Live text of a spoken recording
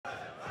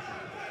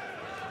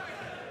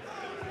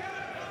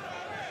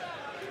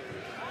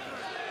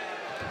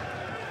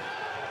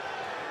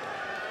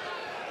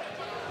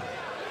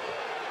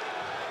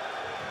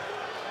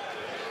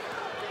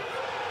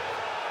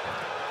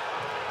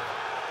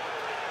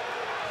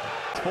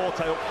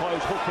forte up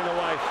close, hooking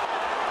away.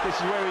 This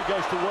is where he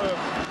goes to work.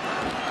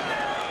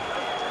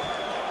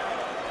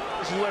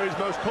 This is where he's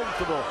most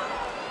comfortable.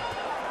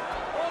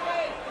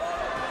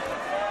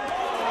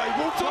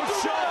 Good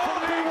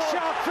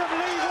shot from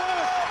Lee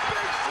Wood.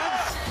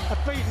 A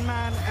beaten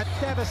man, a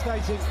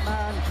devastating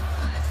man.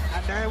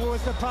 And there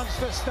was the punch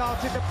that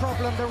started the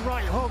problem, the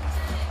right hook.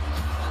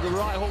 The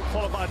right hook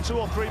followed by 2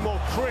 or 3 more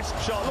crisp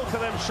shots. Look at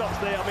them shots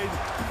there. I mean,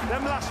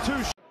 them last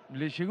 2 shots.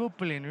 Le llegó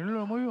pleno y no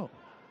lo movió.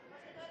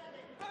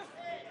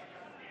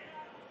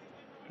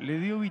 Le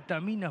dio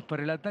vitaminas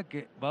para el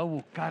ataque. Va a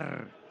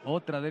buscar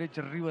otra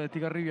derecha arriba de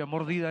Estigarribia,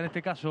 mordida en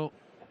este caso.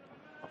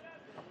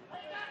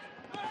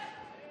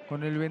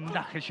 Con el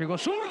vendaje llegó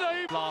zurda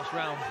y... Last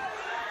round.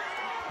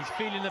 He's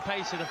feeling the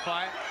pace of the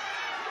fight.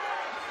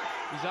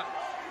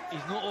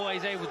 He's not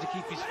always able to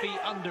keep his feet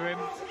under him.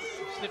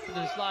 Slipping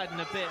and sliding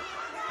a bit.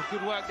 But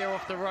good work there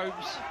off the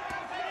ropes.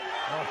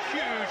 A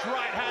huge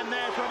right hand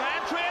there from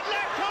Adrian.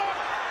 Left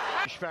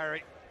hook!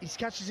 Ferry. He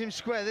catches him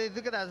square.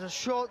 Look at that, it's a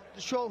short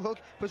hook,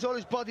 puts all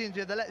his body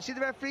into it. See the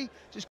referee?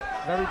 Just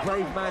very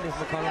brave man is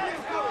McCullough.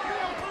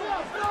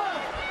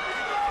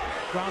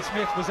 Grant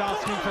Smith was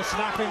asking for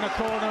snapping the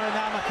corner, and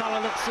now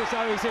McCullough looks as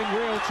though he's in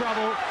real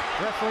trouble.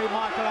 Referee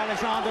Michael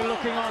Alexander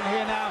looking on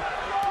here now.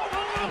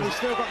 And we've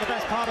still got the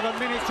best part of a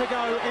minute to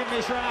go in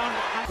this round.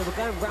 They were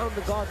going round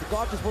the guard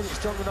just wasn't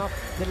strong enough.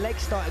 The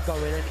legs started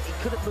going and he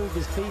couldn't move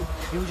his feet.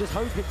 He was just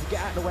hoping to get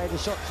out of the way of the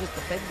shots, just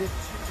defended.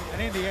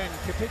 And in the end,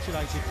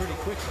 capitulated pretty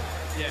quickly.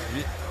 Yeah,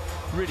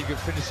 really good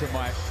finisher,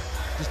 Mike.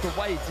 Just the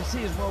way, to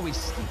see as well, he's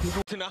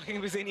sleeping.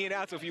 Knocking Bazinian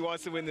out, so if he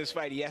wants to win this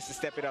fight, he has to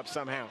step it up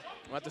somehow.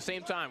 Well, at the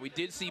same time, we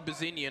did see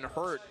Bazinian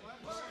hurt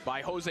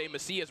by Jose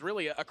Macias,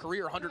 really a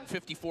career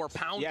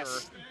 154-pounder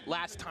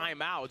last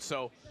time out.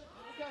 So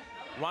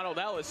Ronald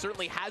Ellis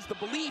certainly has the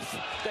belief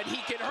that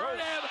he can hurt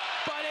him,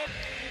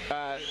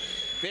 but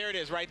there it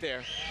is, right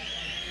there.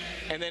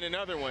 And then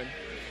another one.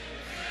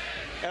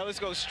 Ellis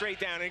goes straight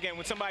down. And again,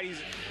 when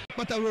somebody's...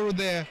 Mataruru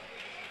there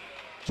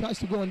tries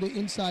to go on the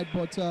inside,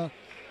 but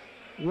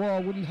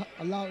Wall wouldn't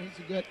allow him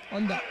to get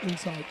on that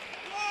inside.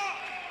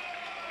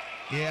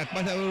 Yeah,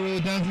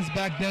 Mataruru dances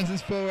back,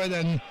 dances forward,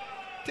 and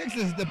takes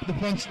the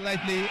punch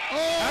lightly. Oh!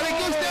 And it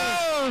goes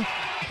down!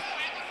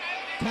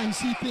 Can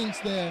see things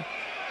there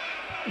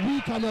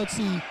we cannot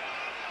see.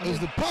 Is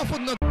the powerful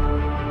knock.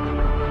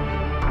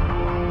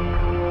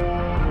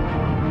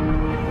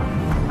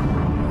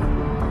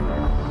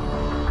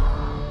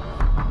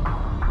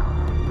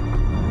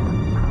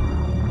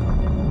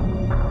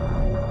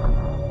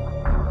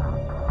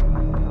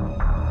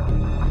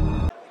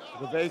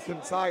 The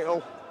vacant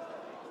title.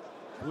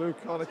 Blue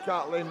corner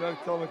Catlin, red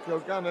corner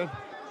Kilgannon.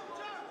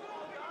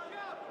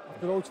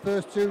 After those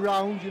first 2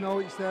 rounds, you know,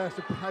 it's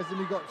surprising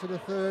we got to the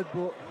 3rd,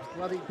 but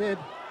glad it did.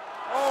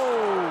 Oh,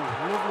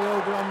 lovely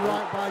overhand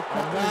right by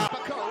Catlin.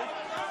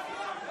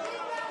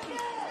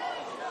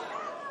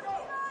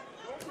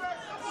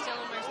 Still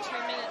almost 2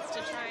 minutes to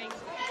try and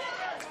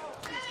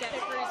get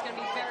through. It's going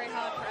to be very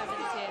hard for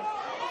Evans here.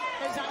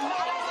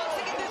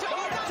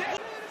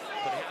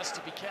 But he has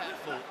to be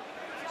careful.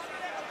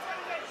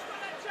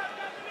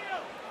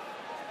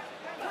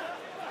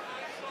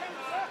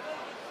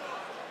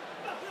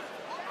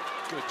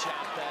 Good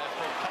jab there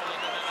from Cullen,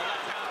 and then a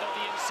left hand on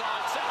the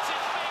inside. Sets his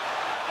feet.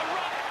 A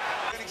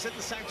right. And he said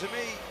the same to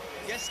me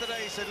yesterday.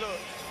 He said, look,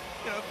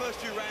 you know,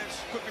 first 2 rounds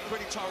could be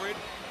pretty torrid,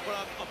 but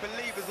I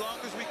believe as long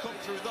as we come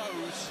through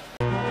those.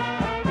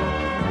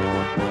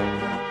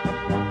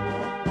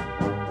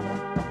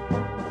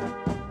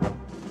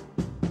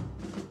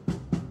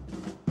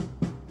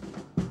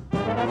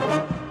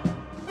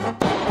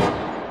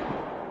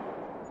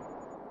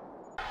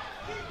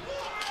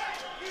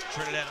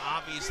 Trinidad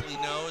obviously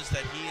knows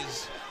that he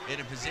is in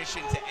a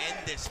position to end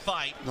this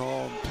fight.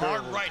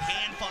 Hard right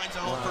hand finds a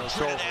home for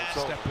Trinidad.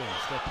 Step in.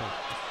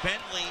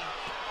 Bentley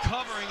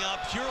covering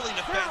up, purely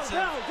defensive,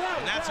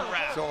 and that's a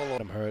wrap.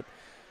 I'm hurt.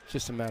 It's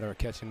just a matter of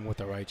catching with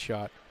the right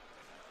shot.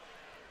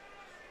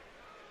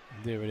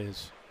 There it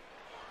is.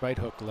 Right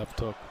hook, left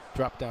hook,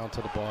 drop down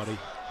to the body.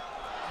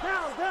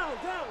 Down.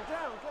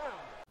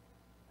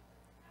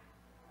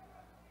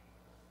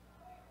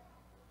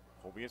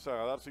 Comienzan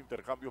a darse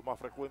intercambios más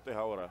frecuentes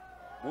ahora.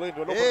 Bueno,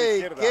 el hombre de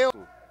izquierda.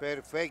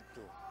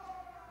 Perfecto.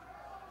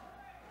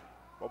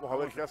 Vamos a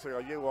ver qué hace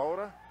Gallego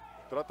ahora.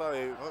 Trata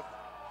de...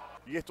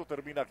 Y esto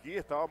termina aquí.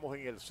 Estábamos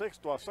en el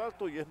 6º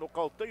asalto y es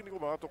nocaut técnico.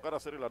 Me va a tocar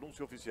hacer el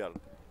anuncio oficial.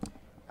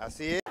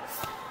 Así es.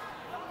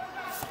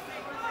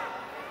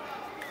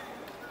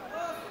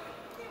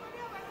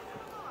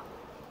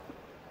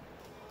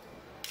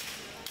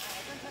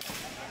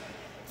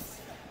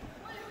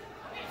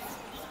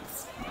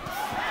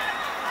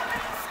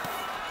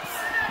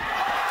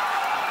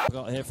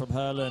 Got here from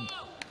Herlin,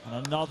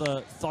 and another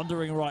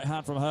thundering right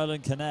hand from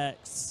Herlin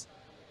connects.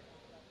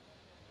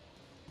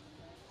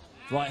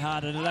 Right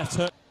hand and left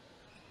hook.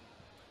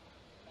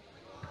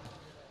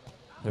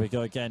 Here we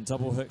go again,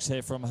 double hooks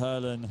here from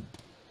Herlin.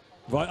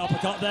 Right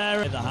uppercut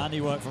there. The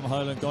handiwork from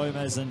Herlin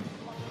Gomez, and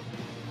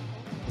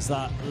is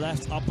that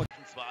left uppercut.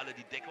 Für alle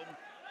die Deckung.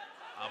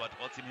 aber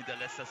trotzdem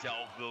hinterlässt das ja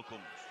auch Wirkung.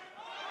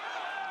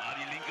 Ah,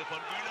 die linke von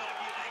Bühler und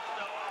die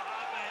rechte,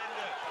 harte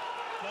Hände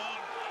von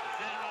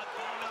Serhat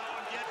Bühler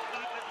und jetzt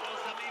Douglas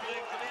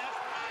Osterliebring zum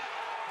ersten Mal.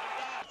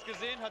 Hat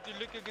gesehen, hat die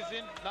Lücke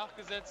gesehen,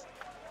 nachgesetzt,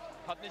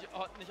 hat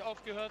nicht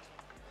aufgehört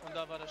und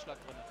da war der Schlag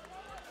drin.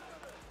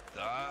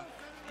 Da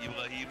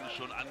Ibrahim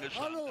schon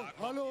angeschlagen.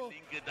 Hallo. Die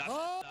linke, das ist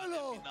dann der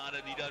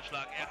finale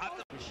Niederschlag. Er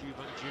hatte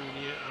Eubank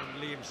Jr. and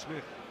Liam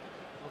Smith.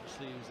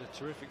 Obviously, he was a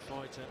terrific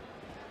fighter.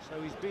 So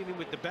he's been in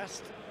with the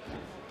best.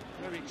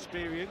 Very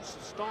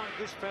experienced. Started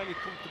this fairly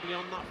comfortably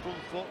on that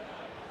front foot.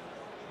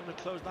 Trying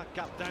to close that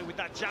gap down with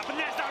that jab. And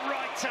there's that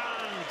right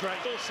hand.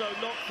 Great. Also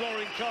knocked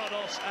Florin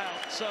Cardos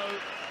out. So.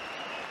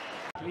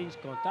 Clinch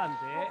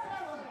constante,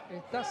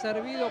 Está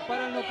servido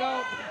para el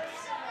knockout.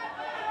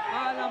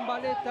 Alan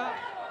Baleta.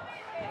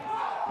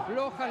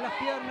 Flojas las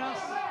piernas.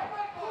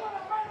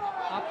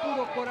 A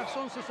puro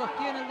corazón se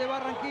sostiene el de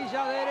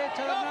Barranquilla.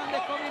 Derecha de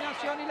Hernández.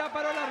 Combinación y la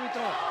paró el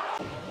árbitro.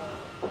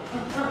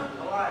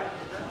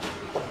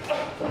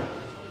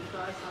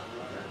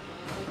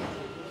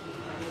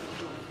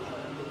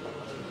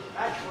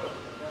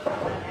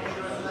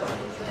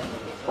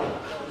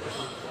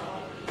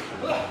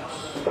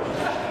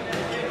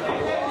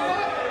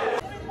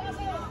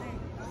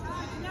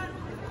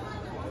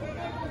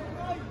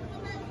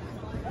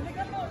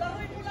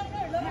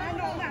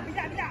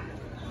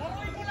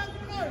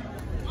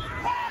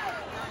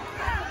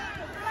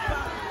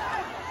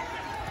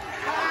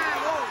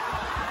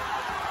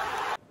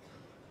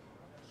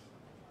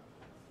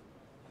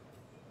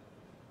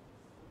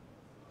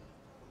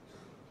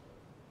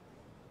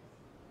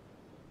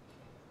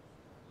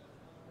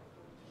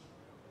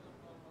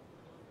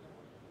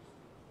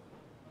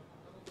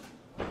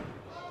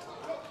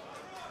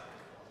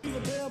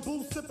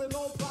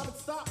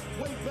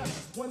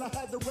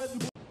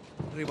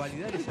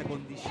 Revalidar esa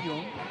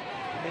condición,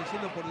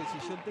 venciendo por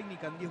decisión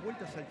técnica en 10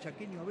 vueltas al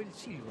chaqueño Abel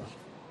Silva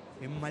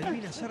en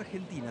Malvinas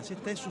Argentinas.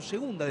 Esta es su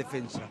segunda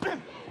defensa.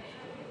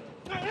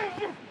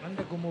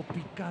 Anda como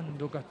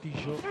picando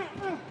Castillo.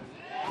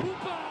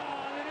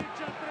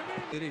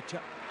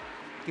 Derecha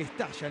que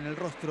estalla en el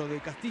rostro de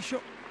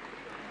Castillo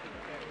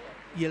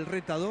y el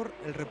retador,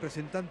 el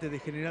representante de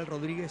General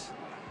Rodríguez.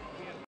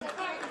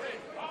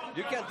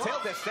 You can tell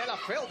that Stella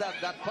felt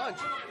that punch.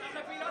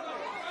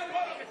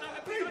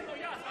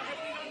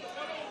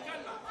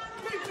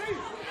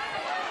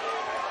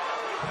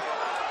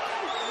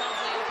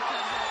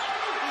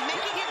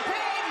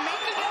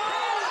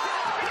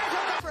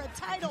 For a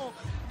title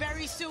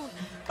very soon,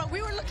 but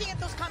we were looking at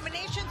those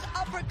combinations: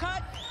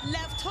 uppercut,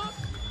 left hook,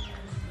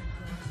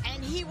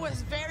 and he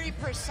was very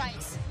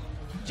precise.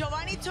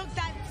 Giovanni took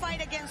that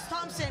fight against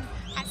Thompson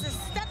as a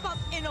step up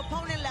in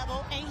opponent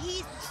level, and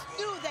he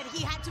knew that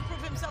he had to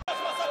prove himself.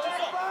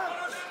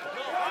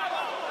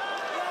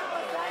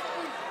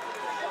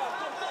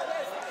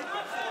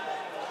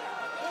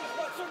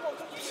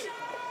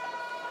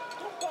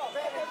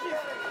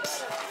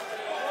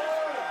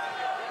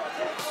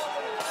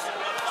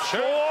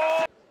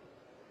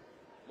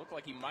 Looked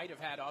like he might have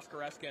had Oscar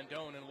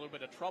Escandón in a little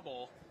bit of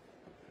trouble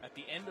at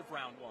the end of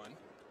round one.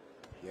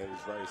 Yeah, he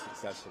was very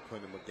successful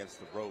putting him against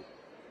the rope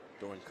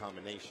during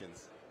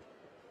combinations.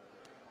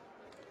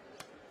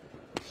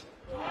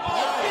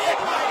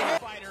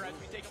 Fighter, as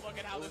we take a look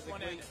at how this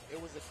one ended.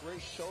 It was a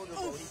great shoulder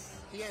blow.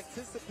 He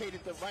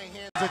anticipated the right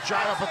hand. The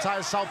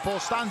Jayapataya southpaw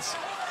stance.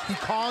 He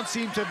can't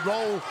seem to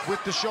roll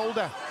with the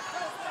shoulder.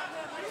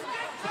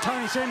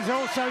 Tony Sims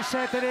also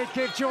said that he'd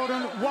give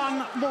Jordan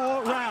one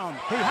more round.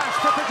 He has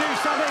to produce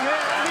something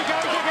here, and he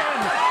goes again.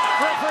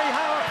 Referee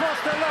Howard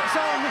Foster looks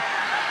on.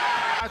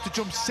 Had to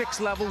jump 6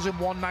 levels in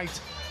one night,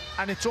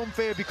 and it's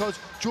unfair because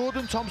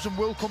Jordan Thompson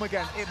will come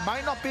again. It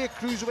might not be a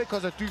cruiserweight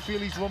because I do feel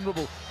he's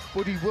vulnerable,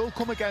 but he will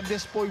come again.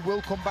 This boy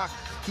will come back.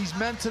 He's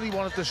mentally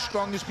one of the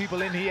strongest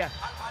people in here,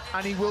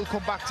 and he will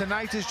come back.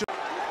 Tonight is just...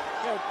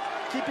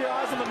 Keep your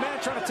eyes on the man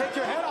trying to take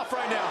your head off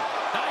right now.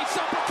 Nice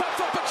uppercut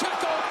from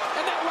Pacheco,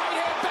 and that right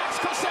hand backs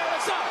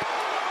Caceres up.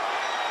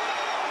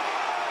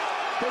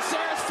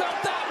 Caceres felt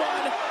that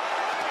one,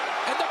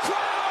 and the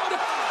crowd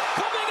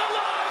coming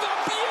alive,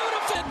 a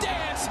beautiful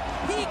dance.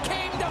 He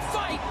came to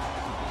fight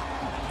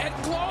and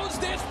close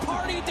this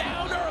party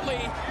down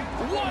early.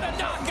 What a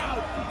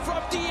knockout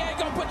from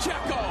Diego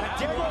Pacheco.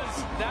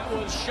 That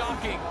was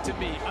shocking to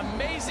me.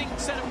 Amazing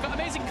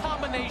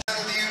combination.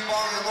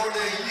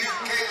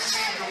 UKC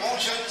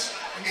Promotions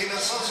in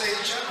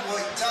association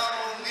with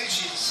Taro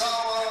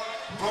Nishizawa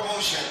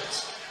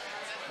Promotions.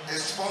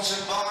 It's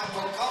sponsored by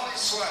Bocali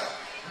Sweat,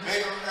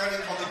 Mayor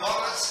Eric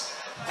Olivares,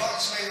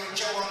 Box Mayor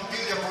Joan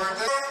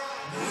Villapuerte,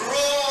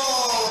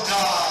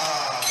 Roda.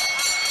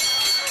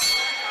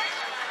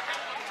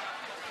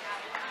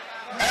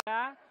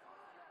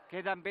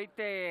 Quedan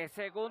 20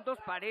 segundos,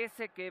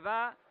 parece que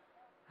va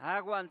a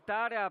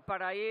aguantar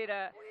para ir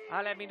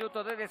al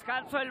minuto de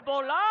descanso. El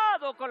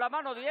volado con la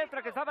mano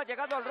diestra que estaba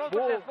llegando al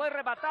rostro, después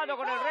rematado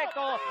con el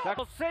recto,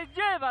 se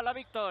lleva la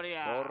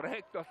victoria.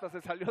 Correcto, hasta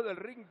se salió del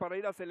ring para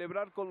ir a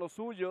celebrar con los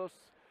suyos.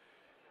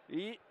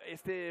 Y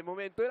este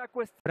momento era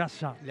cuestión.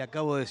 Braza. Le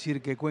acabo de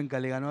decir que Cuenca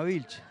le ganó a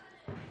Vilche.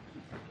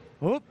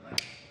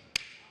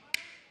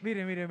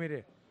 Mire, mire,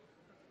 mire.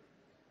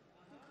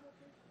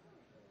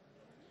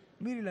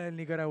 Mire la del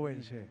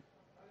nicaragüense.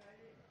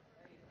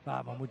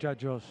 Vamos,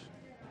 muchachos.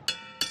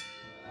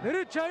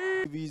 Derecha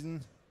ahí.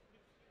 Gewesen.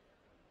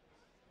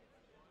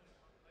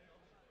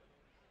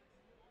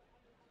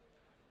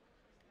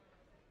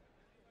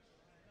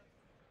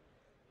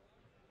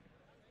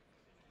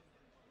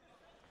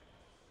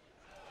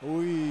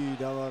 Ui,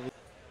 da war...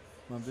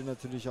 Man will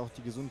natürlich auch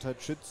die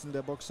Gesundheit schützen,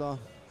 der Boxer.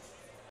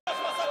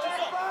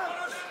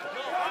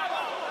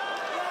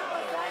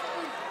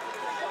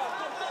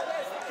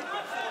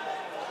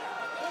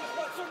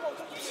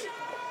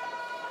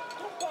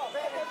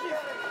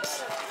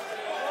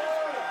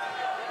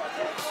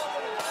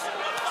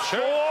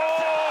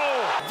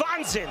 Oh!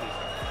 Wahnsinn!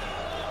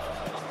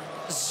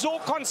 So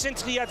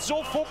konzentriert,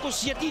 so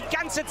fokussiert, die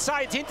ganze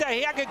Zeit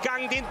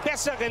hinterhergegangen, den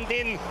Besseren,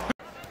 den...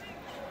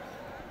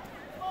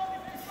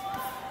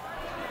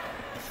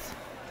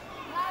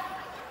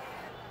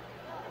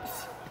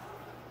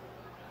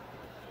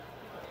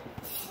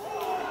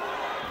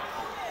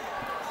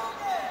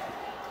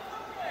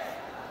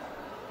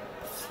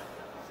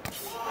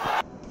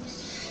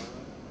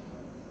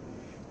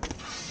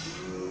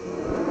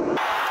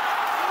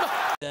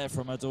 There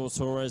from Ador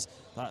Torres,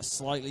 that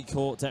slightly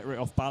caught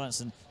Detrick off balance,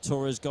 and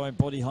Torres going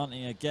body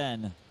hunting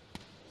again.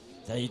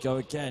 There you go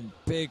again,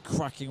 big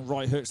cracking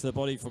right hooks to the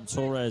body from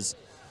Torres,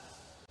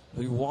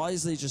 who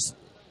wisely just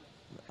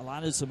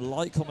landed some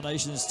light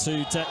combinations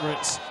to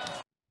Detrick.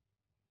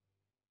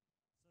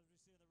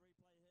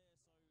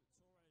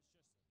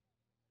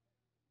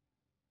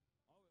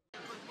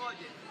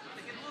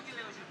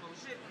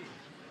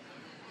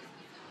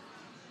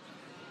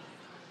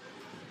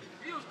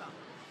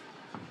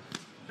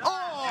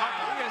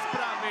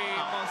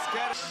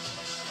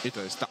 I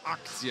to jest ta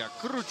akcja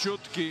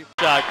króciutki.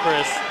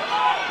 Chris,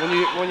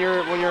 when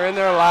you're in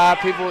there live,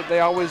 people they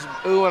always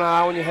ooh and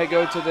ah when you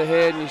go to the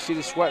head and you see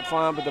the sweat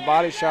flying, but the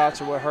body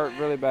shots are what hurt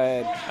really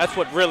bad. That's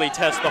what really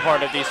tests the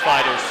heart of these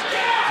fighters.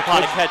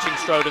 Upon catching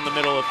Strode in the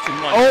middle of 2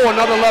 punches. Oh,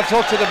 another left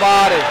hook to the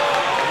body.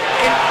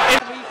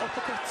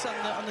 Uppercuts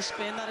on the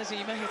spin that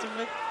Azima hit him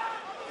with.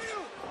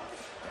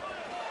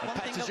 And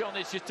Petterjon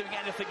is just doing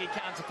anything he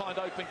can to find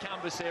open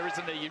canvas here,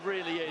 isn't he? He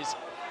really is.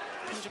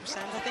 100%.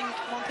 I think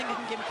one thing I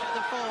can give him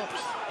credit for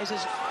is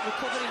his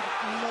recovery.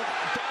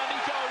 Down he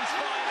goes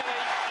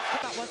finally. I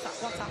forgot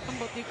what's happened,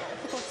 but the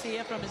uppercuts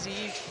here from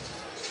Aziz.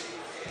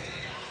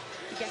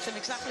 He gets him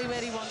exactly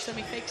where he wants him.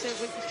 He fakes it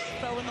with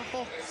throwing the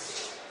hook.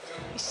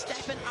 He's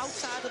stepping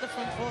outside of the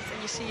front foot,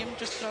 and you see him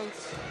just throw,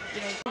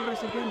 you know.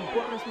 Borges again.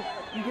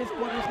 You get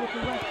Borges with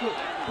the left hook.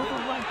 With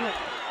the right hook.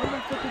 The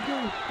left hook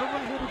again. The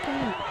right hook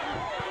again.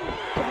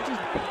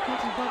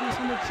 Catches Borges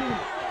on the chin.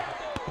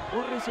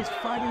 Borges is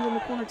fighting in the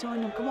corner,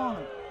 telling him,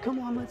 come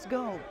on, let's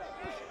go.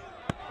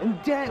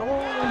 And dead, oh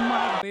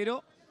my.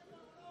 Pero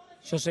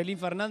Jocelyn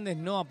Fernández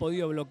no ha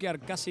podido bloquear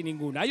casi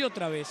ninguna. Hay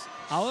otra vez.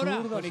 Ahora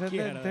Zurdo con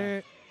izquierda.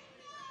 ascendente.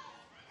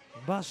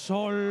 Va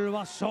Sol,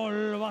 va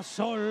Sol, va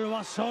Sol,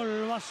 va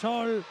Sol, va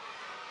Sol.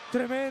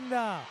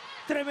 Tremenda,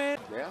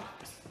 tremenda. Yeah.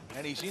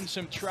 And he's in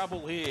some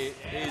trouble here.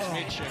 Here's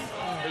Mitchum,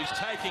 who's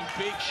taking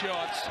big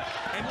shots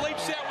and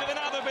leaps out with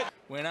another. But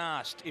when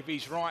asked if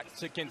he's right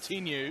to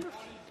continue,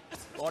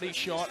 body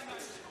shot,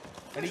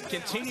 and he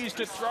continues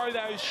to throw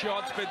those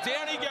shots, but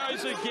down he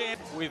goes again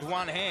with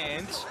one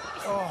hand.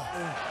 Oh,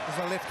 there's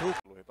a left hook.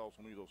 Los Estados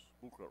Unidos,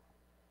 Booker.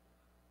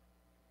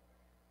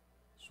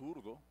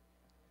 Zurdo,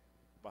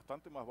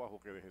 bastante más bajo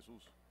que de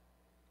Jesús.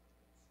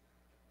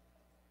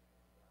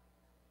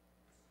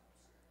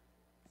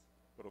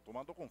 Pero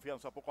tomando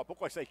confianza poco a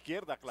poco a esa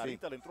izquierda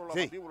clarita, le entró la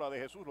mandíbula de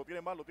Jesús, lo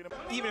tiene mal, lo tiene mal.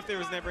 Even if there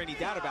was never any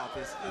doubt about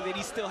this, that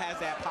he still has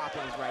that pop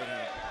in his right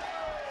hand.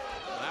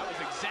 Well, that was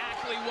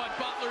exactly what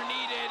Butler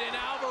needed, and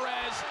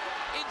Alvarez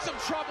in some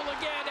trouble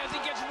again as he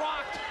gets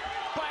rocked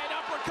by an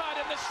uppercut,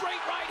 and the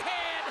straight right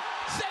hand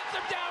sends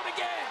him down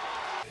again.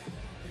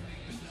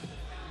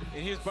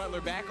 And here's Butler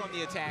back on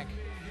the attack.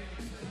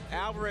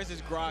 Alvarez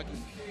is groggy.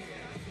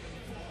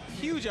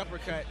 Huge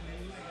uppercut.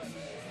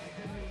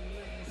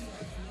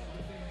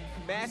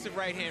 Massive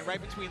right hand right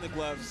between the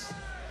gloves.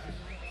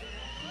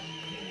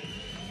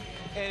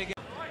 And again.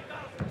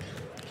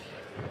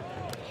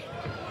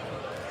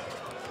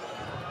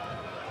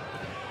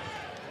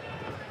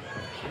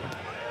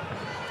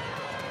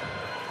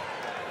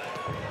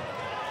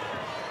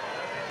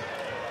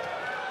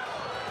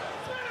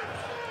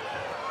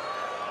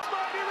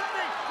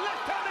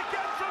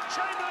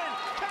 Chamberlain,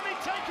 can he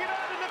take it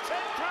out in the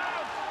 10th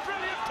round?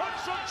 Brilliant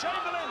punch from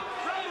Chamberlain.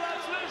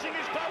 Robles losing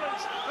his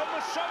balance and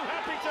was so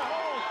happy to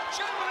hold.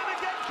 Chamberlain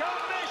again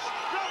can't miss.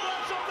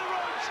 Robles on the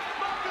ropes.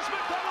 Marcus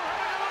McDonnell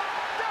having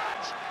a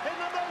dodge in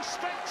the most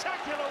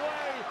spectacular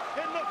way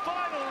in the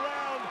final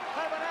round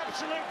of an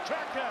absolute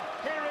cracker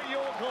here at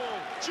York Hall.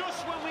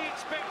 Just when we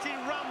expected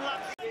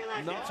Ramlat.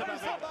 Not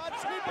about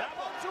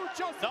Wyczuł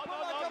cios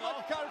Polaka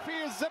McCarthy,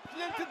 jest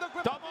zepchnięty do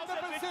głębi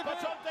defensywy.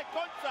 Początek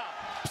końca.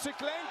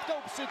 Przyklęknął,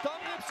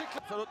 przytomnie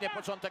przyklęknął. Absolutnie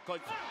początek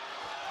końca.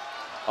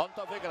 On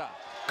to wygra.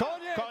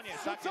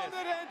 Koniec,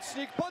 rzucony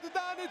ręcznik,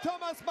 poddany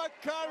Thomas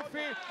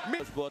McCarthy.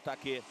 Już było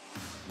takie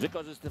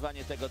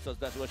wykorzystywanie tego, co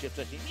zdarzyło się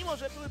wcześniej. Mimo,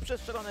 że były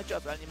przestrzelone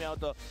ciosy, ale nie miało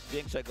to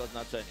większego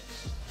znaczenia.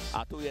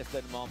 A tu jest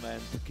ten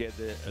moment,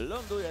 kiedy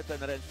ląduje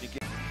ten ręcznik.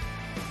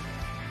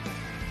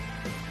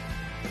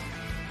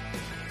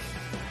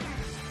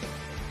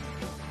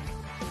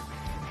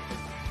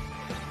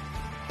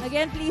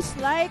 Again, please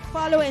like,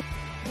 follow it.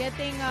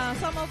 Getting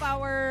some of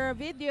our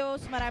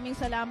videos, maraming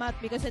salamat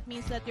because it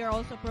means that you're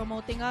also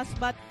promoting us.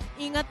 But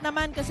ingat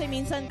naman kasi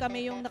minsan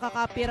kami yung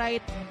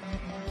nakaka-copyright.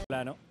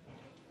 Plano.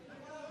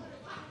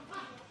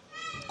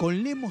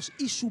 Con Lemos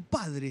y su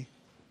padre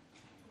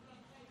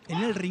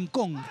en el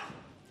rincón.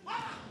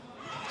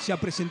 Se ha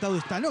presentado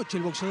esta noche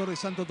el boxeador de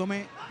Santo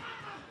Tomé.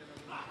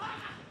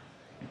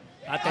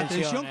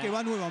 Atención que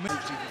va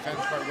nuevamente.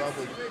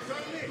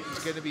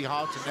 It's going to be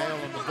hard to nail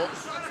on the button.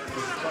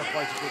 He's got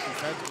quite a good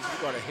defense.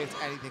 You've got to hit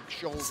anything,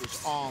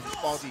 shoulders, arms,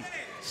 body,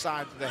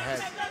 side of the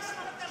head.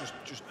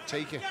 Just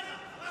take it.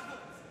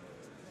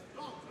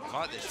 I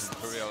like this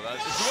from Carrillo.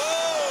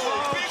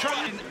 Whoa!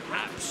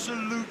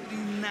 Absolutely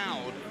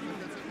nailed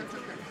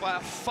by a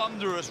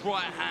thunderous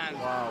right hand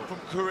from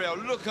Carrillo.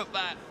 Look at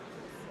that.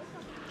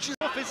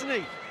 Tough, isn't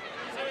he?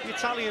 The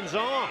Italians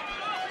are.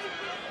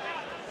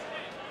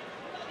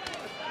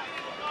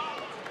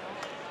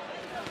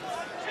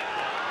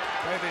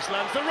 Davis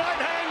lands the right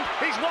hand.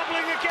 He's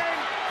wobbling again.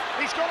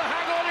 He's got to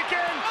hang on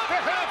again.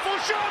 They're hurtful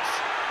shots,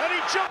 and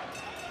he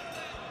jumps.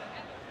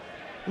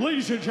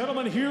 Ladies and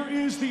gentlemen, here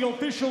is the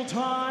official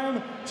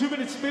time. 2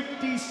 minutes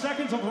 50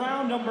 seconds of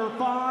round number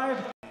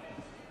 5.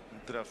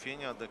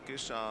 Trafienia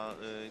Dekysza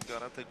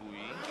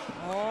Garategui.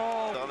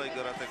 Dalej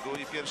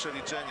Garategui. Pierwsze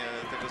liczenie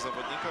tego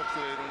zawodnika w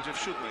której rundzie w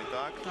 7,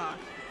 tak? Tak.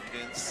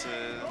 Więc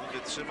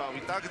wytrzymał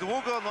i tak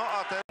długo, no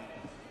a ten...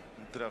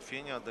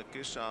 Trafienia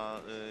Dekysza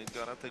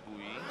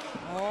Garategui.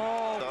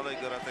 Dalej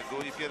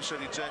Garategui. Pierwsze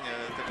liczenie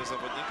tego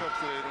zawodnika w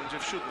której rundzie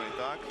w 7,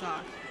 tak?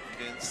 Tak.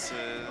 Więc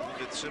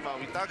wytrzymał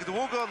i tak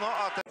długo, no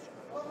a ten...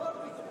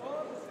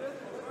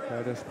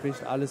 Ja, das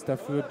spricht alles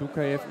dafür.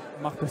 Dukaev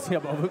macht das hier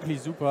aber auch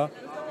wirklich super.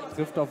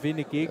 Trifft auf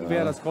wenig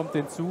Gegenwehr, das kommt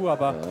hinzu,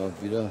 aber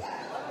wieder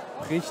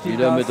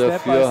richtiger mit der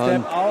Step by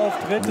Führhand. Step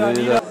auf, dritter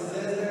nieder.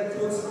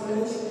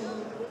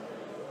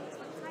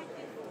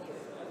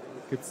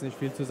 Gibt es nicht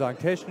viel zu sagen.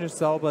 Technisch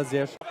sauber,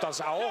 sehr schön.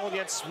 Das auch. Und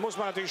jetzt muss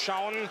man natürlich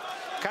schauen,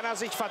 kann er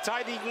sich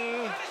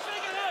verteidigen?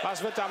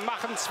 Was wird er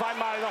machen?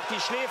 Zweimal noch die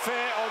Schläfe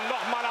und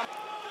nochmal am...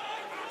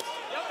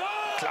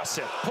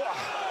 Klasse. Boah.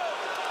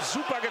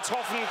 Super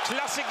getroffen.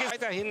 Klasse.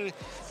 Weiterhin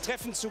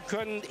treffen zu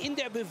können in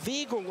der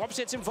Bewegung. Ob es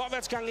jetzt im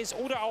Vorwärtsgang ist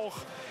oder auch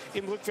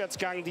im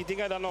Rückwärtsgang. Die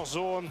Dinger dann noch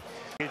so.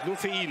 Gilt nur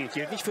für ihn.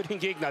 Gilt nicht für den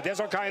Gegner. Der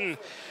soll keinen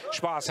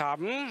Spaß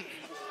haben.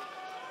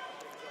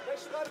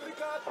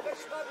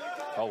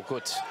 Oh,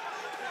 gut.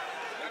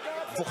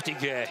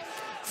 Wuchtige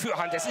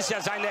Führhand. Das ist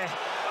ja seine,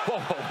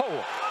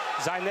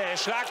 seine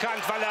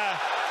Schlaghand, weil er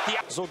die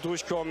so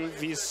durchkommen,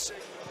 wie es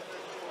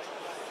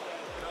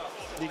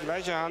die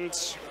gleiche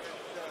Hand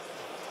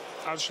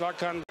als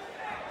Schlaghand.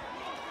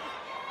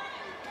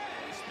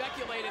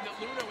 Speculated that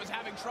Luna was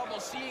having trouble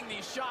seeing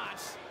these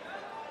shots.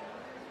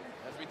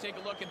 As we take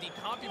a look at the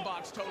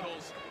CompuBox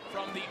totals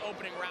from the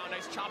opening round.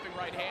 Nice chopping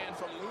right hand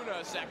from Luna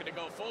a second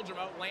ago. Fulgham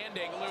out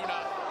landing.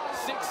 Luna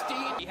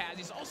 16.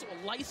 He's also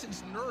a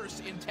licensed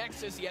nurse in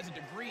Texas. He has a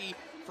degree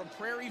from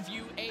Prairie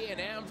View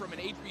A&M from an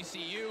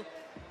HBCU.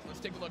 Let's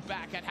take a look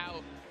back at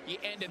how he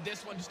ended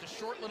this one. Just a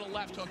short little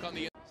left hook on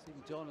the...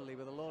 Steve Donnelly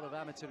with a lot of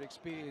amateur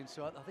experience,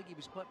 so I think he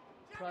was quite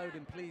proud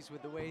and pleased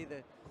with the way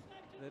that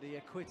he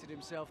acquitted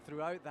himself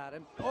throughout that.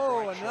 And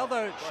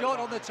another shot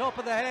on the top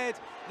of the head.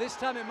 This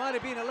time it might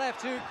have been a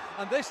left hook,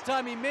 and this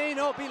time he may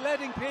not be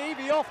letting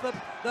Peavy off the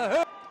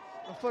hook.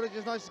 The footage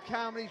is nice and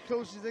calm, and he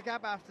closes the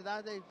gap after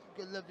that. They've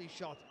got a lovely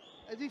shot.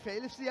 As he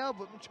lifts the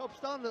elbow and chops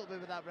down a little bit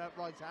with that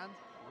right hand.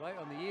 Right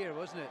on the ear,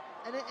 wasn't it?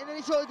 And then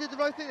he sort of did the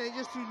right thing, and he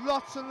just threw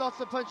lots and lots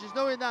of punches,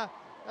 knowing that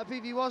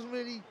Peavy wasn't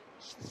really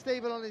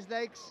stable on his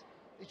legs.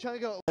 He's trying to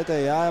go.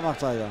 Ja, er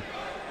macht weiter.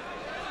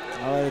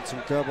 Aber jetzt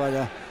zum Körper,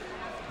 der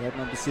hat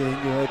man bis hier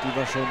hingehört, die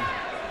war schon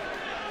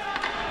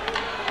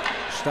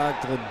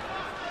stark drin.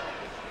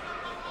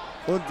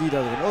 Und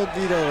wieder drin, und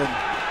wieder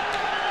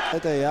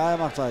drin. Ja, er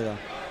macht weiter.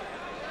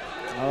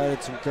 Aber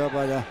jetzt zum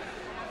Körper, der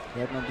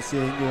hat man bis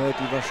hier hingehört,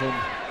 die war schon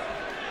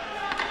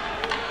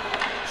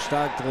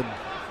stark drin.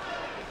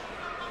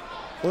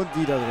 Und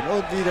wieder drin,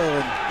 und wieder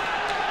drin.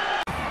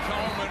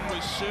 Coleman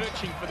was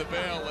searching for the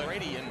bell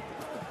already, and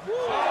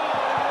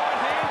right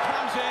hand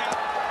comes out.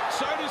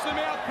 So does the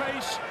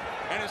mouthpiece,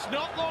 and it's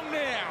not long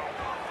now.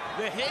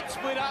 The head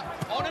split up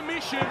on a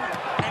mission,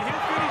 and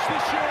he'll finish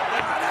this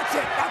shortly. That's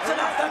it. That's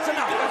enough. That's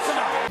enough. That's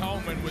enough.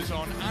 Coleman was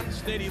on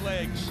unsteady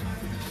legs.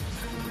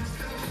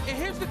 And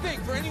here's the thing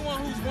for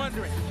anyone who's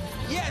wondering.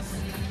 Yes,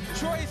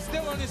 Troy is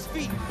still on his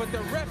feet, but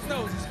the ref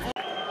knows it's on.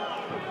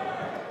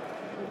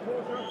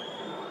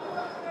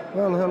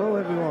 Well, hello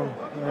everyone.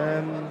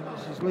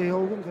 This is Lee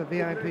Hogan for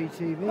VIP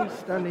TV,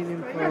 standing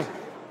in for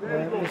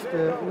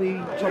Mr. Lee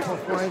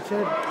Chop-Off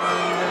Whitehead,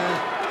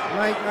 and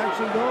Mike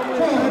actually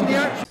going the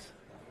action.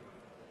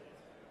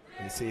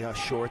 You see how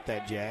short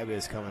that jab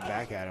is coming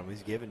back at him.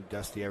 He's giving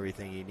Dusty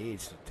everything he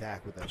needs to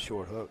attack with that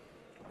short hook.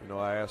 You know,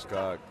 I asked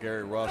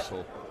Gary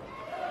Russell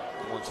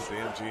once at the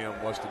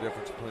MGM what's the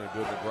difference between a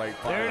good and a great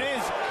fighter. There it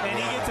is, and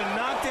he gets a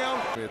knockdown.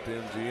 At the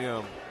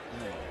MGM,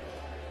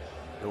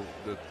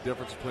 the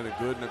difference between a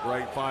good and a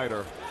great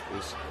fighter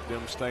is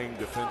them staying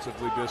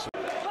defensively disciplined.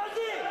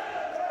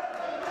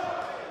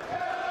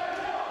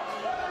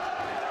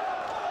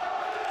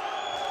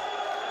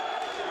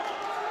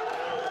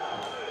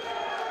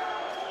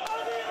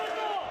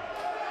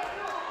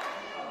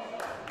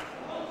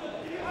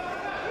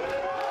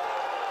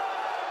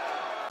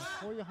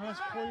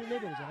こういうレ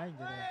ベルじゃないん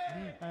でね、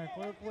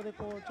ここで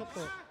こうちょっと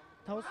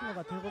倒すの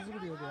が手こず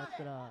るようでやっ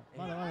たら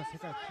まだまだ世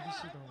界厳し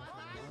いと思います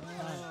よ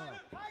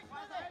ね。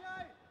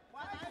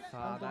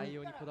さあ内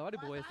容にこだわる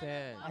防衛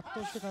戦。圧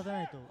倒して勝た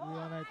ないと上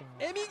はないと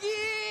思います。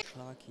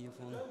Schlag hier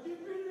von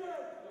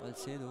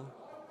Balcedo.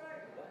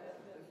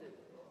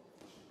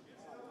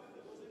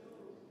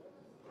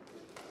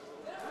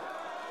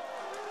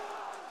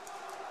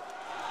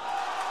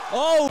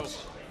 Oh!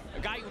 A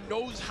guy who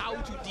knows how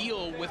to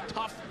deal with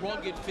tough,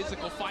 rugged,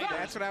 physical fighters.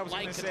 That's what I was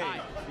like going to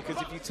say.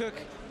 Because if you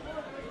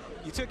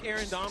took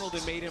Aaron Donald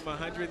and made him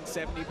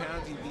 170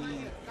 pounds, he'd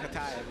be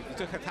Kataev. If you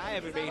took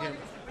Kataev and made him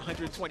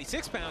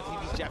 126 pounds,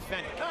 he'd be Jeff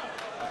Fennick.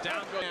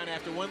 Down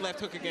after one left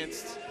hook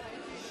against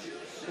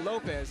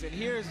Lopez, and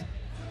here's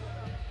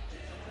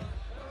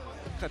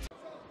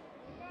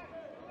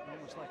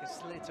almost like a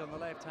slit on the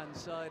left-hand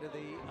side of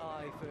the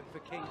eye for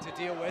King to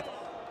deal with.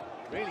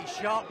 Really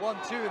sharp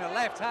 1-2 in a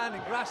left hand,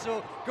 and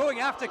Grasso going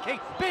after King.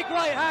 Big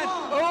right hand.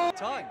 Oh,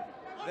 time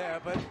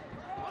there, but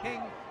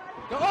King.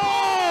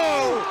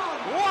 Oh!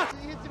 What?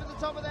 He hits him at the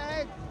top of the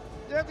head.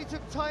 The referee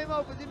took time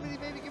out, but didn't really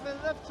maybe give him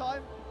enough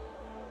time.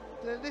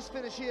 Then this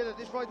finish here,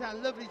 this right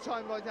hand, lovely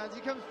time right hand. He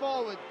comes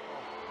forward.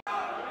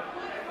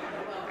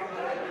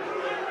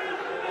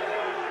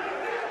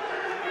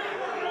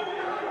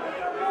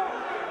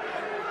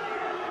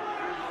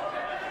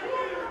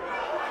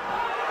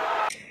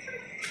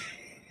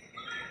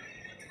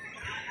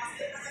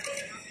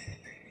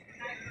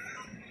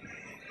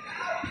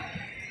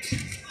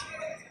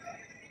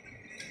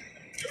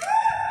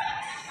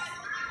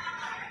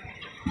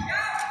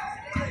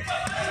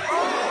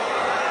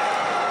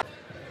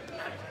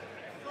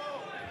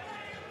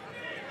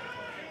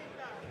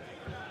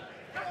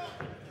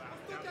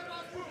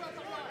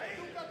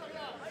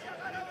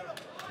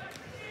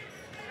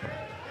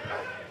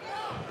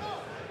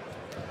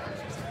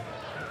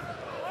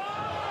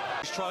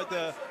 He's tried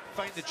to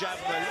feint the jab,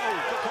 but got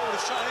caught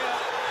with a shot here.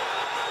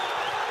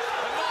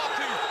 And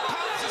Marku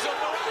pounces on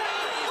Morales.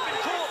 He's been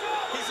caught.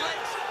 His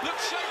legs look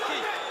shaky.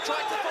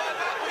 Tried to fire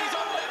back with his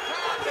own left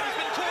hand, but he's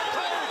been caught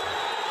cold.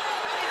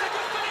 And he's a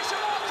good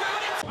finisher,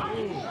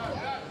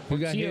 Marku. We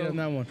got hit on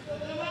that one.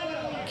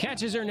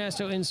 Catches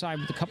Ernesto inside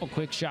with a couple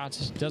quick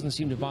shots. Doesn't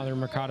seem to bother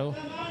Mercado.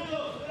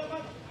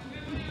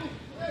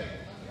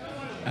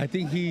 I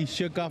think he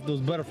shook off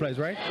those butterflies,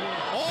 right?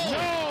 Oh!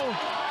 No!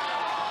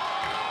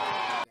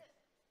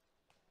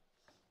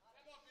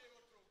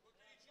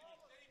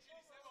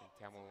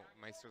 Sentiamo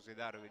Maestro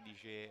Sedaro che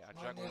dice a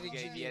Giacomo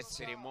Righelli di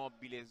essere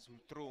mobile sul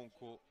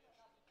tronco.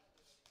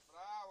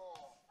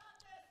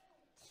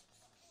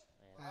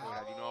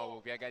 Ora di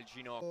nuovo piega il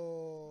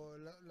ginocchio.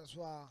 La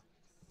sua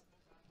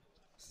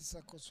si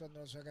sta costruendo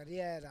la sua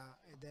carriera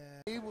ed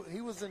è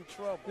he was in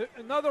trouble.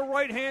 Another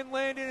right hand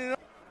landing,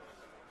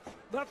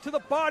 not to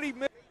the body.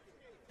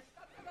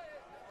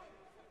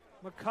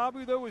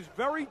 Makabu, though, is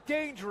very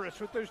dangerous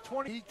with those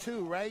 20. He,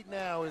 too, right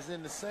now is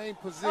in the same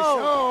position.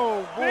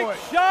 Oh, boy. Big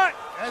shot,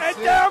 That's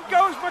and down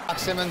goes Makabu.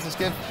 Simmons has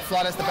given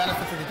Flores the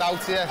benefit of the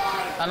doubt here.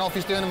 I don't know if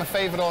he's doing him a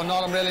favor or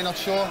not, I'm really not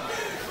sure.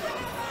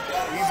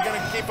 He's going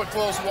to keep a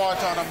close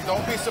watch on him.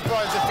 Don't be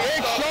surprised if he...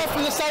 Big shot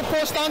from the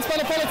southpaw stance by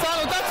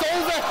Napolitano. That's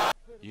over.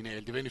 Yine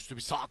eldiven üstü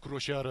bir sağ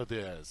kroşe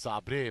aradı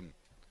Sabri.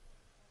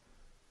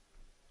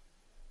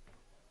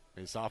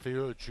 Mesafeyi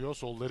ölçüyor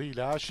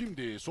sollarıyla.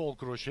 Şimdi sol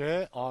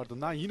kroşe,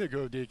 ardından yine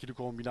gövde ikili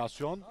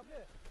kombinasyon.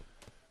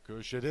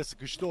 Köşede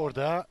sıkıştı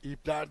orada.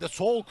 İplerde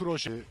sol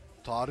kroşe.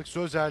 Tarık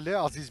Sözer'le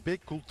Aziz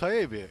Bek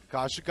Kultayev'i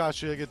karşı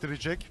karşıya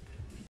getirecek.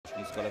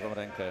 Nisko lewą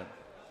rękę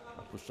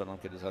opuszczoną,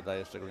 kiedy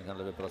zadaje szczególnie ten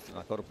lewy prosty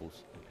na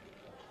korpus.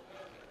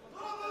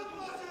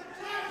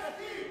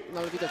 No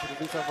ale widać,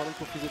 różnica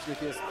warunków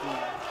fizycznych jest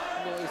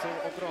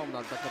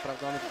ogromna. Tak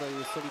naprawdę mamy tutaj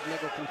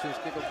solidnego,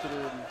 półciężkiego, który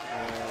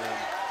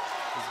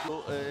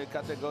z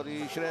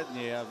kategorii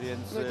średniej, a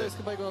więc... No i to jest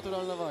chyba jego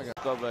naturalna waga.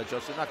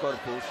 Ciosy na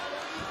korpus.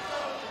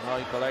 No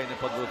i kolejny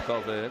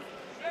podwrótkowy,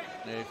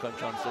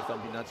 kończący w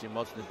kombinacji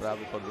mocny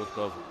prawy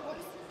podwrótkowy.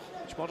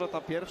 Być może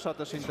ta pierwsza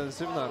też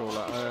intensywna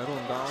runda,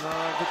 ona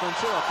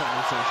wykończyła w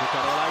pewnym sensie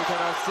Karola i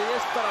teraz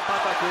jest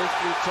tarapatak, jest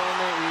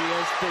liczony i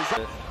jest...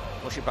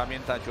 Musi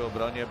pamiętać o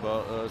obronie,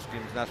 bo z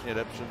kim znacznie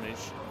lepszym niż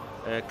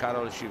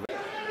Karol Siwy.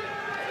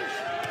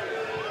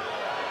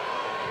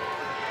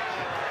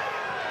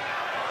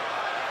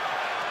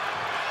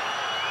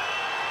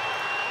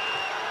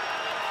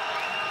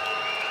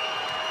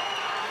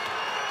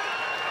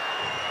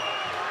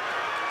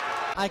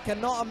 I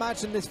cannot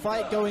imagine this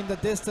fight going the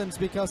distance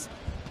because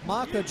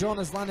Marco John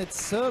has landed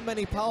so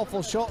many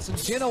powerful shots and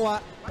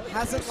Genoa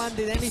hasn't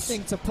landed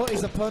anything to put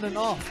his opponent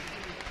off.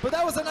 But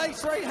that was a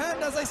nice right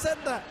hand as I said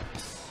that.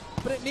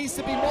 But it needs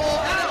to be more,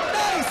 and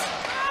nice!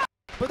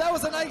 But that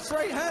was a nice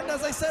right hand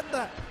as I said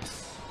that.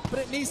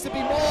 But it needs to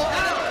be more,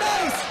 and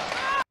nice!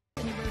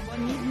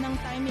 Need ng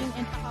timing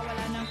and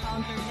pakawala ng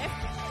counter left.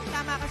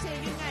 Tama kasi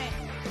yun nga eh.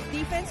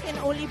 Defense can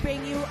only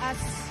bring you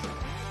as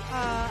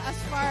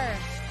far.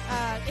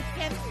 It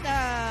can't,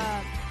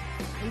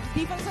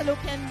 defense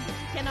alone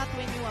cannot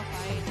win you a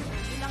fight.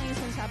 Yun lang yung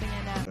sinasabi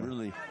niya na.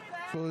 Really?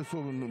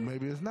 So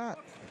maybe it's not.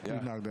 Yeah.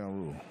 He's knocked down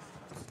Rule.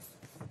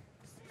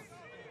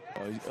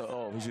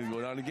 He's gonna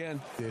go down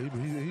again. Yeah,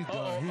 he's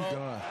done. He's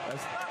done.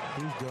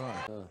 He's done.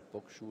 Ja,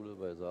 Boxschule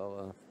bei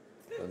Sarah,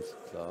 ganz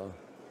klar.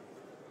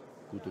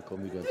 Gute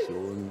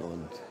Kombination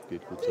und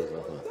geht gut zur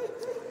Sache.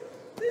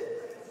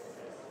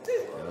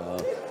 Ja,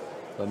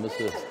 da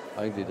müsste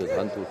eigentlich das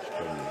Handtuch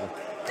springen. Ja.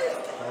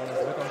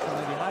 Das wird auch schon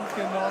in die Hand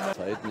genommen.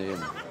 Zeit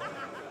nehmen.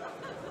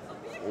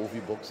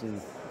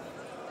 Profiboxen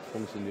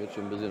funktioniert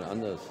schon ein bisschen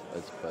anders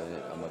als bei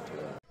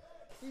Amateuren.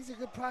 He's a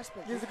good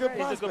prospect. He's a good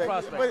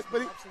prospect.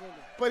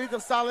 But he's a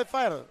solid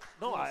fighter.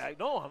 No, I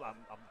know. I'm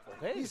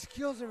okay. His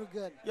skills are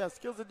good. Yeah,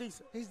 skills are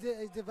decent. His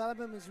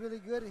development is really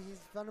good.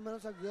 His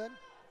fundamentals are good.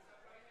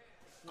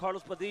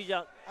 Carlos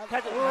Padilla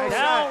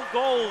down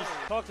goes.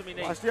 Talk to me,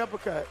 Nate. Watch the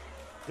uppercut.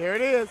 There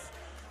it is.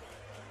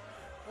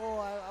 Oh,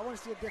 I want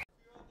to see a different.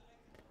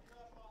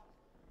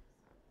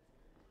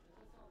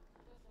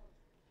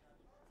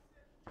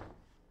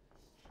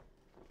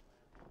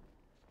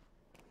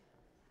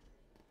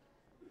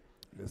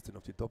 Lässt ihn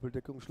auf die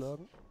Doppeldeckung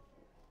schlagen.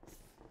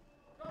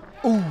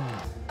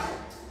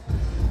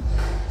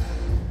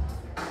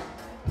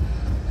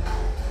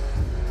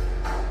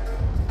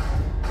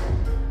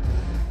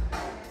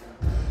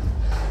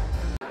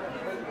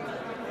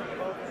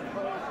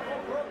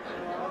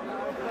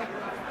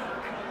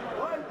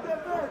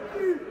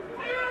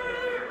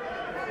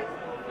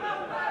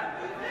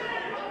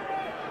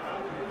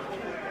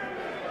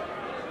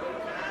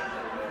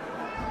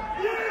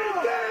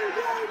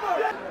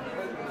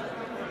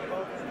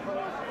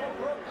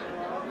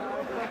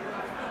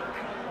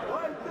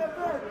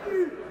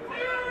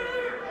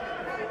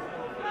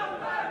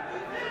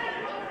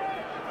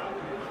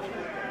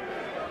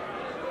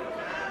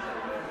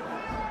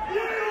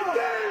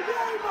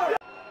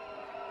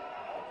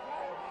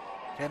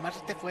 Además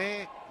este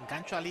fue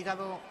gancho al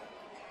hígado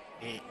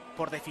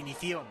por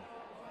definición.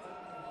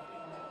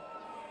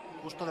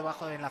 Justo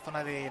debajo en la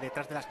zona de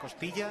detrás de las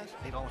costillas.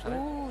 Ahí vamos a ver.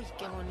 Uy,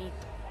 qué bonito.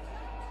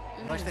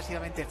 No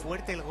excesivamente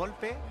fuerte el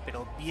golpe,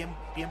 pero bien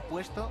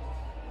puesto.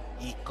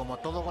 Y como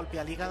todo golpe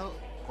al hígado,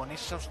 con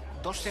esos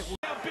 2 segundos.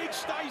 Biggs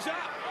stays up.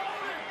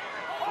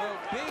 Well,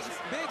 Biggs has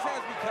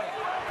become.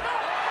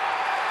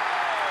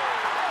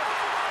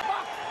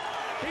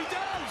 He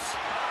does.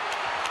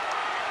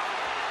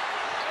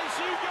 As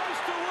he goes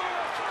to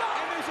work,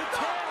 and there's a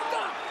towel.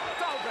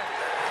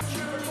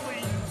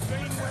 Truly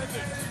been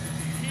weathered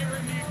here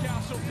in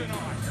Newcastle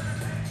tonight.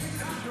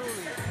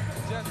 Truly,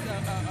 just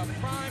a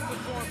prime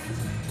performance.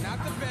 Not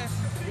the best.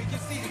 We can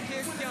see the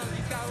kid's young.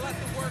 He's got a lot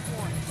to work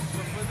on.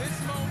 But for this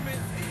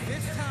moment,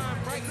 this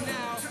time, right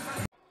now.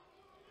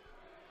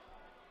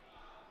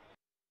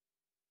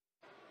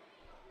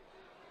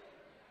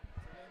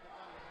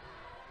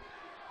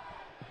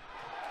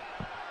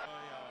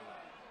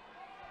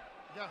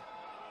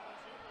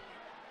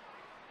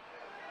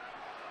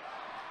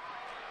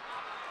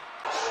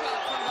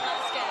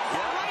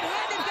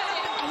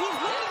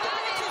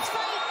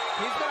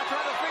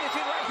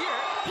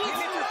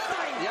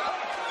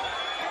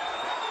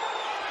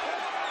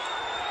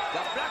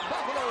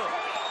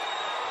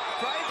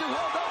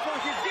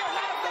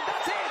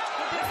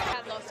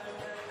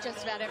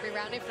 Just about every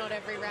round, if not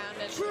every round,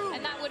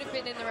 and that would have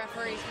been in the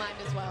referee's mind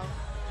as well.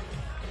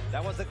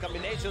 That was the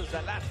combinations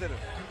that lasted.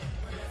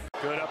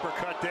 Good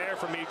uppercut there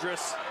from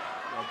Idris.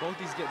 Both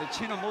these guys, the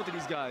chin on both of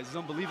these guys is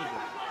unbelievable.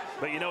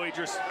 But you know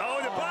Idris,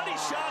 the body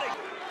shot.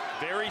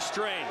 Very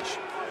strange.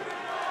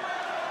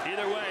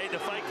 Either way, the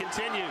fight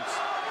continues.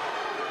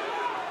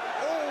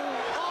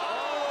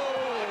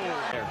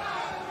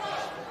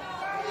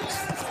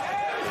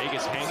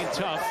 Vegas hanging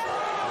tough.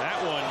 That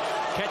one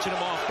catching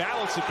him off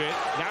balance a bit.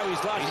 Now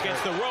he's locked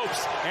against the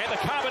ropes. And the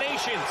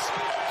combinations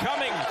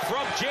coming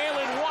from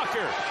Jalen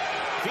Walker.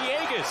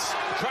 Villegas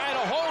trying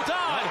to hold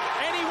on.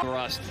 And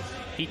Rust.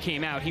 He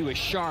came out. He was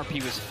sharp.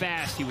 He was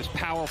fast. He was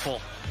powerful.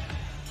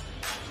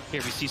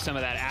 Here we see some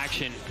of that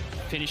action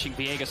finishing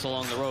Villegas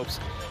along the ropes.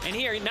 And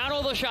here, not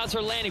all those shots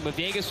are landing, but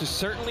Villegas was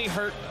certainly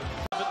hurt.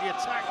 But the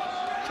attack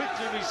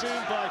quickly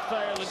resumed by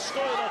Fail, and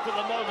Stoyanov at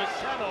the moment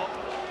cannot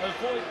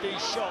avoid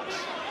these shots.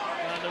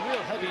 And a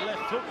real heavy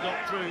left hook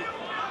got through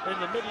in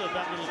the middle of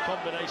that little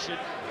combination.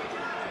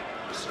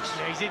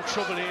 Yeah, he's in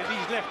trouble here.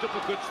 These left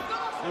uppercuts,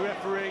 the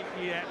referee,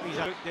 he's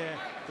out there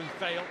and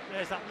Fail.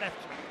 There's that left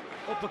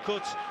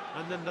uppercut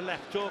and then the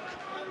left hook,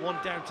 one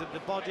down to the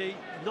body.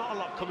 Not a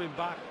lot coming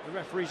back. The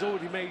referee's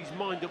already made his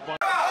mind up by...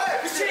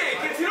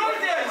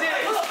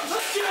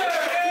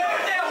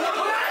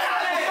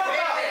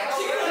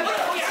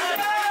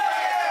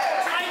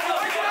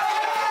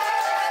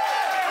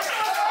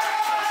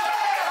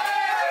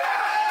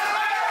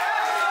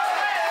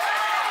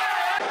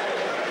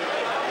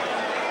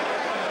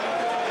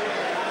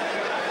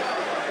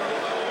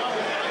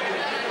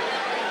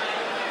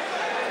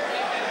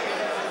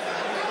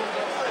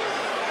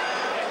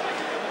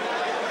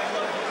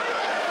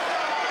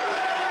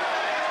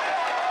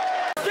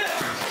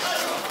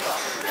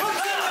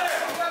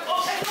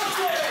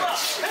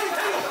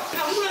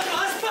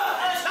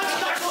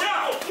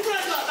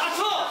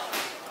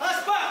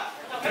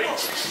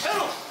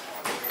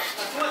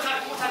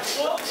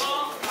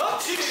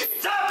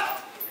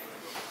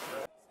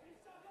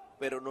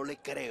 Pero no le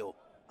creo.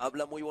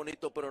 Habla muy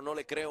bonito, pero no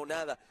le creo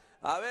nada.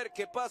 A ver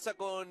qué pasa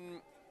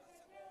con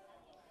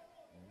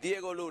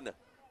Diego Luna.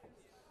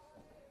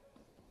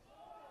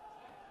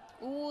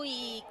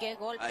 Uy, qué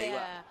golpe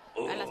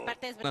a las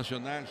partes.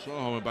 Nacional,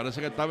 Sojo, me parece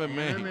que estaba en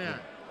México.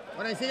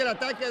 Bueno, ahí sigue el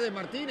ataque de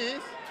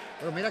Martínez.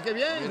 Pero mira qué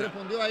bien,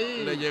 respondió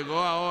ahí. Le llegó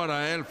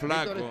ahora el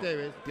flaco.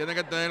 Esteves. Tiene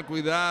que tener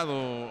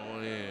cuidado.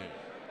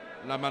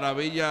 La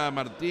maravilla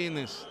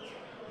Martínez.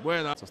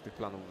 Bueno. Co z tych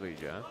planów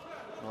wyjdzie.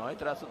 No i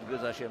teraz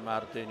odgryza się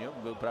Martyniuk,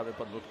 był prawy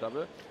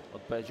podwódkowy,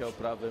 odpowiedział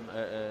prawym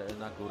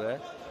na górę.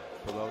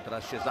 Próbował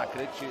teraz się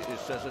zakryć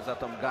szczerze za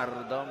tą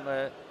gardą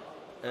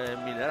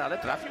Miller, ale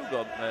trafił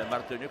go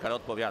Martyniuk, ale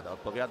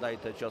odpowiada i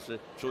te ciosy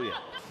czuje.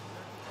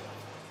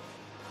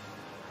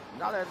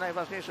 No ale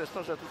najważniejsze jest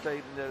to, że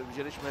tutaj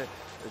widzieliśmy,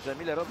 że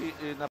Millerowi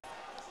na...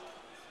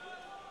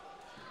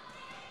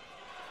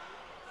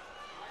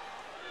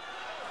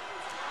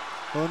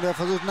 Und er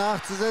versucht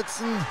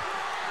nachzusetzen.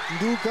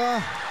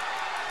 Nduka.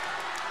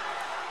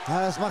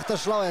 Ja, das macht er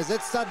schlau. Er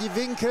setzt da die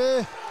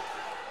Winkel.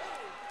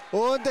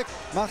 Und er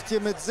macht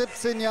hier mit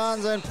 17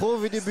 Jahren sein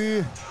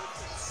Profidebüt.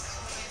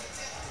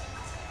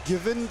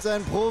 Gewinnt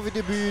sein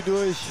Profidebüt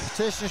durch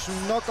technischen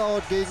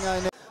Knockout gegen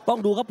eine... ต้อง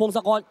ดูครับพงศ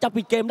กรจะ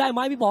ปิดเกมได้ไหม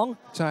พี่ป๋อง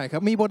ใช่ครั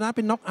บมีโบนัสเ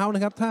ป็นน็อกเอาท์น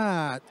ะครับถ้า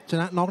ช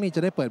นะน็อกนี่จ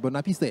ะได้เปิดโบนั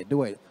สพิเศษ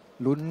ด้วย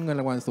ลุ้นเงิน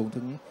รางวัลสูง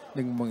ถึง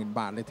 10,000 บ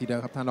าทเลยทีเดียว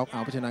ครับถ้าน็อกเอา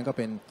ท์เพราะฉะนั้นก็เ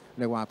ป็น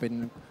เรียกว่าเป็น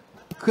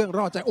เครื่องร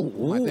อดใจโอ้โห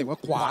หมายถึงว่า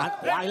ขวา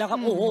แล้วครับ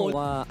โอ้โห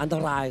ว่าอันต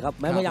รายครับ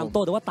แม้พยายามโ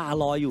ต้แต่ว่าตา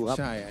ลอยอยู่ครับ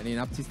ใช่อันนี้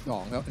นับที่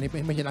2ครับอันนี้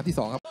ไม่ใช่นับที่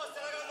2ครับ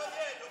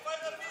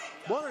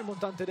Buono il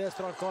montante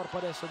destro al corpo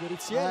adesso di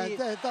Rizzieri.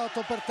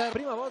 Dato per terra.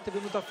 Prima volta è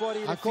venuta fuori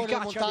ancora il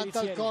l'efficacia montante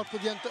al corpo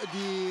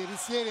di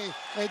Rizzieri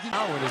e di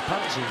Howard is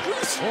punching.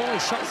 Oh,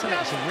 his shot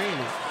selection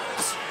really.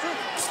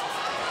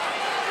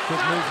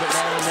 Good movement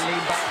there in the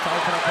lean back to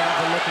open up and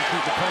have a look and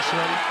keep the pressure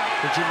on.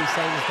 The Jimmy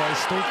Sainsbury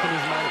stalking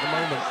his man at the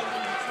moment.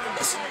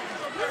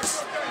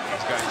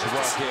 He's going to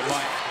work here,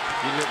 Mike.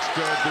 He looks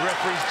good. The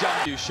referee's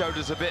jumped. You showed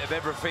us a bit of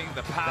everything: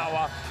 the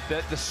power,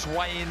 the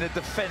swaying, the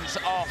defence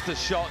after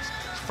shots.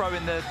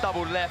 Throwing the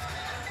double left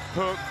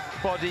hook,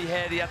 body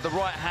head. He had the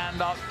right hand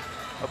up,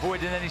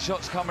 avoiding any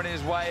shots coming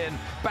his way, and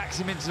backs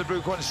him into the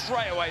blue corner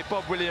straight away.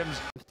 Bob Williams.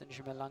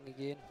 Nicht mehr lange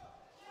gehen.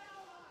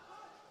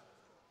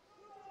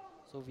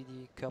 So wie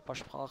die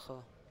Körpersprache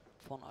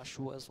von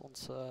Ashur es uns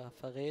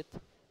verrät.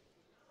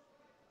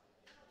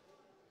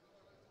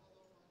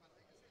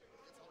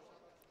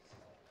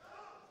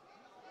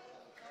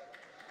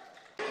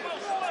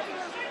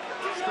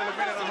 Still a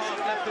minute and a half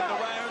left in the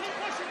round.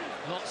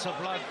 Lots of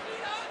blood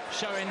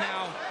showing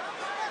now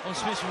on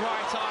Smith's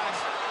right eye.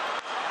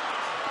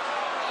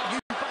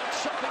 Eubank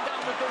chopping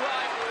down with the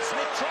right.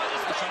 Smith tried to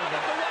stop with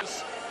the right.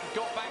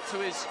 Got back to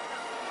his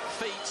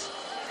feet,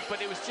 but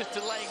it was just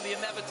delaying the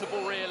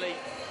inevitable, really.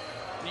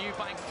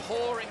 Eubank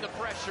pouring the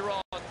pressure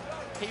on.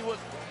 He was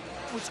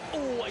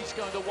always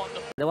going to want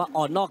the... แต่ว่า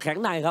อ่อนนอกแข็ง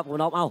ในครับคุณ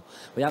น้อง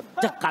พยายาม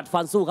จะกัด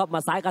ฟันสู้ครับม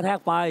าซ้ายกระแทก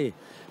ไป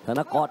ธ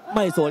นกรไ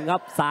ม่สนครั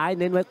บซ้าย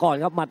เน้นไว้ก่อน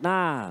ครับหมัดหน้า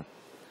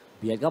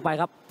เบียดเข้าไป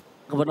ครับ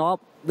กบนอฟ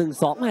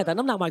1-2แม่แต่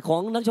น้ำหนักใหม่ขอ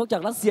งนักชกจา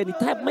กรัสเซียนี่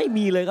แทบไม่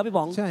มีเลยครับพี่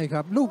ป๋องใช่ค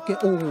รับลูกเก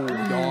โอ้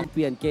ยอมเป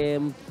ลี่ยนเกม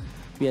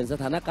เปลี่ยนส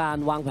ถานการ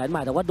ณ์วางแผนให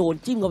ม่แต่ว่าโดน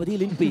จิ้มเข้าไปที่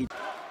ลิ้นปี่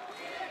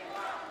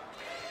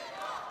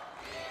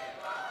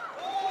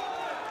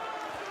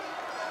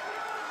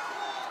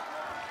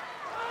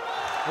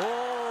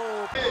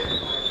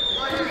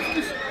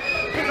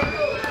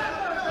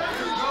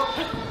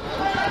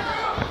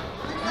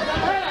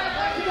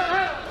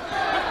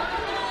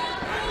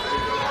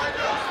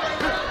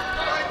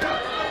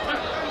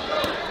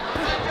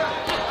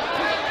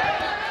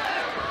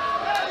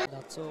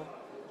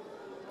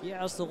Die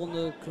erste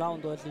Runde klar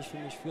und deutlich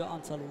für mich für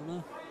Anzalone.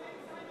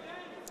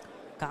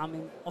 Kam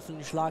im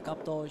offenen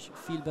Schlagabtausch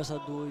viel besser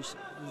durch,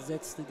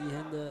 setzte die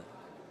Hände,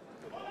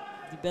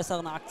 die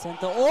besseren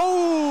Akzente.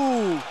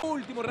 ¡Oh!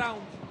 Último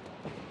round.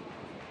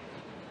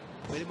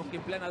 Veremos qué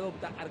plan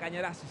adopta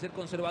Argañarás, ser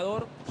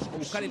conservador o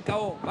buscar el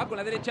KO. Va con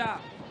la derecha.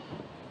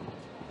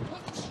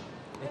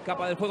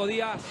 Escapa del juego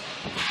Díaz.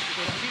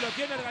 Pero aquí lo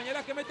tiene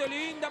Argañarás que mete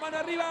linda mano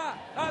arriba.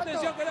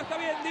 Atención que no está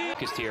bien Díaz.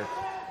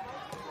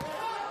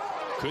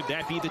 Could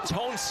that be the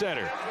tone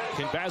setter?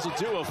 Can Basil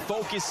Dua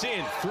focus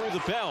in through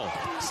the bell?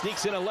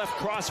 Sneaks in a left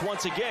cross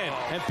once again,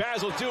 and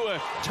Basil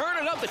Dua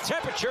turning up the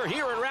temperature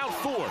here in round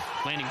 4.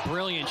 Landing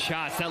brilliant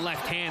shots. That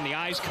left hand, the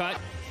eyes cut.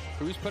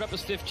 Cruz put up a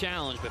stiff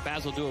challenge, but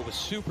Basil Dua was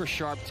super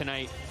sharp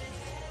tonight.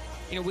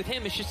 You know, with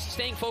him, it's just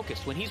staying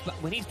focused. When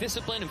he's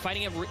disciplined and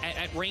fighting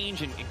at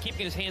range and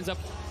keeping his hands up,